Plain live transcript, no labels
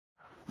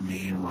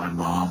Me and my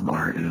mom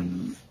are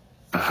in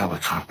a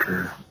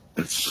helicopter.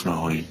 It's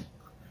snowing.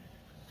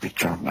 We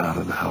jump out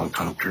of the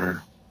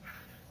helicopter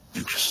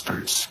and just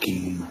start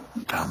skiing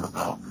down the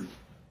mountain.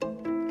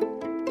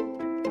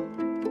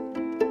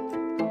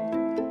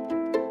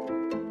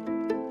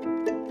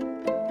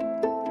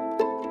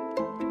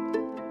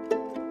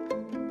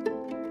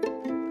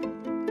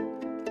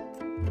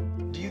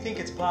 Do you think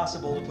it's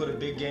possible to put a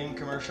big game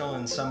commercial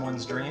in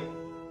someone's dream?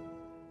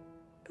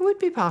 It would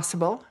be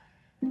possible.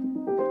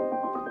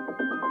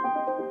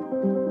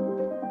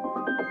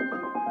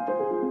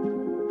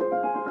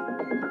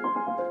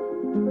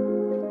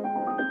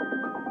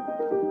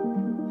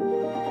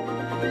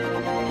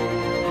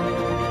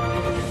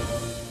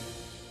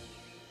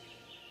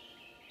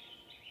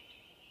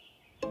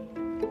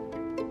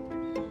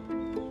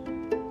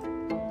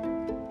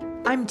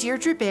 I'm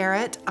Deirdre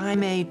Barrett.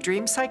 I'm a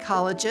dream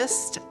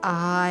psychologist.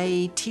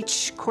 I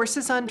teach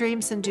courses on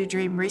dreams and do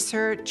dream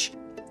research.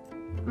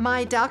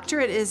 My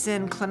doctorate is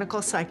in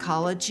clinical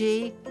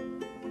psychology,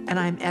 and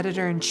I'm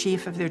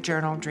editor-in-chief of their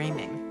journal,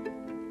 Dreaming.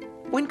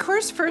 When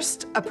Coors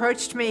first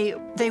approached me,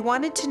 they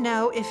wanted to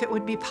know if it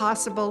would be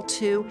possible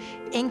to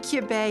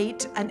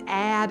incubate an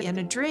ad in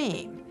a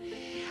dream.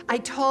 I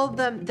told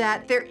them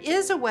that there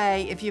is a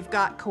way, if you've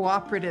got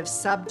cooperative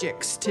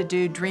subjects, to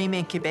do dream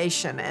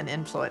incubation and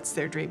influence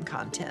their dream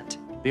content.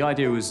 The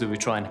idea was that we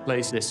try and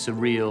place this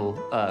surreal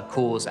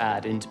Coors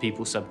ad into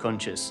people's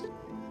subconscious.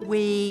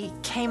 We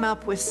came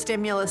up with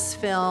stimulus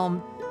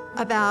film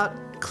about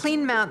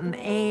clean mountain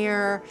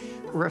air,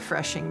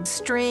 refreshing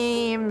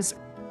streams.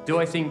 Do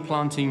I think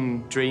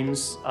planting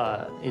dreams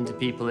into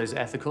people is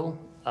ethical?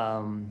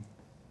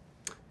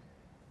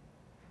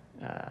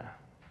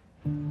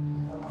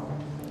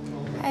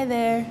 Hi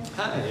there.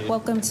 Hi.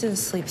 Welcome to the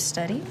sleep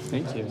study.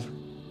 Thank you.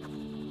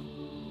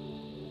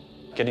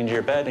 Get into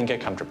your bed and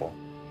get comfortable.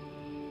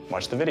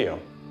 Watch the video.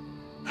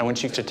 I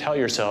want you to tell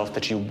yourself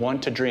that you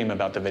want to dream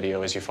about the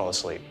video as you fall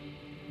asleep,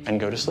 and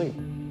go to sleep.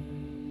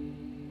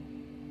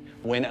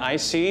 When I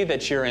see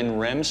that you're in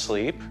REM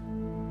sleep,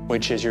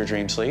 which is your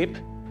dream sleep,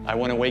 I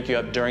want to wake you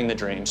up during the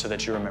dream so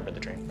that you remember the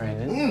dream.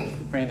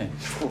 Brandon? Brandon,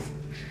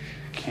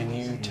 can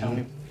you tell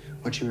me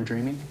what you were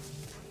dreaming?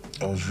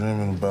 I was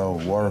dreaming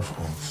about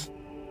waterfalls.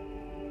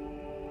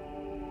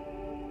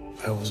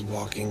 I was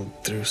walking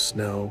through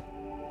snow.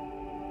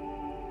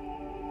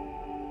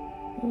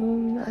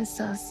 I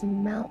saw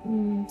some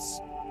mountains.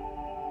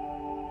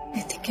 I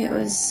think it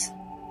was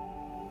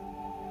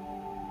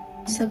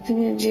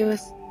something to do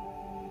with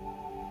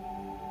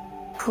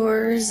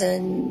Coors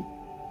and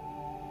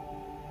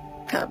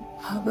a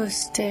pogo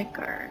stick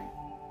or...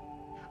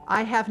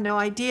 I have no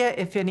idea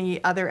if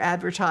any other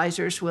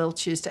advertisers will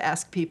choose to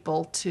ask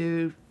people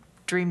to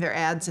dream their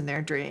ads in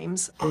their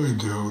dreams. I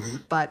doubt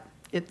it. But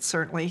it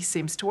certainly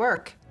seems to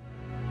work.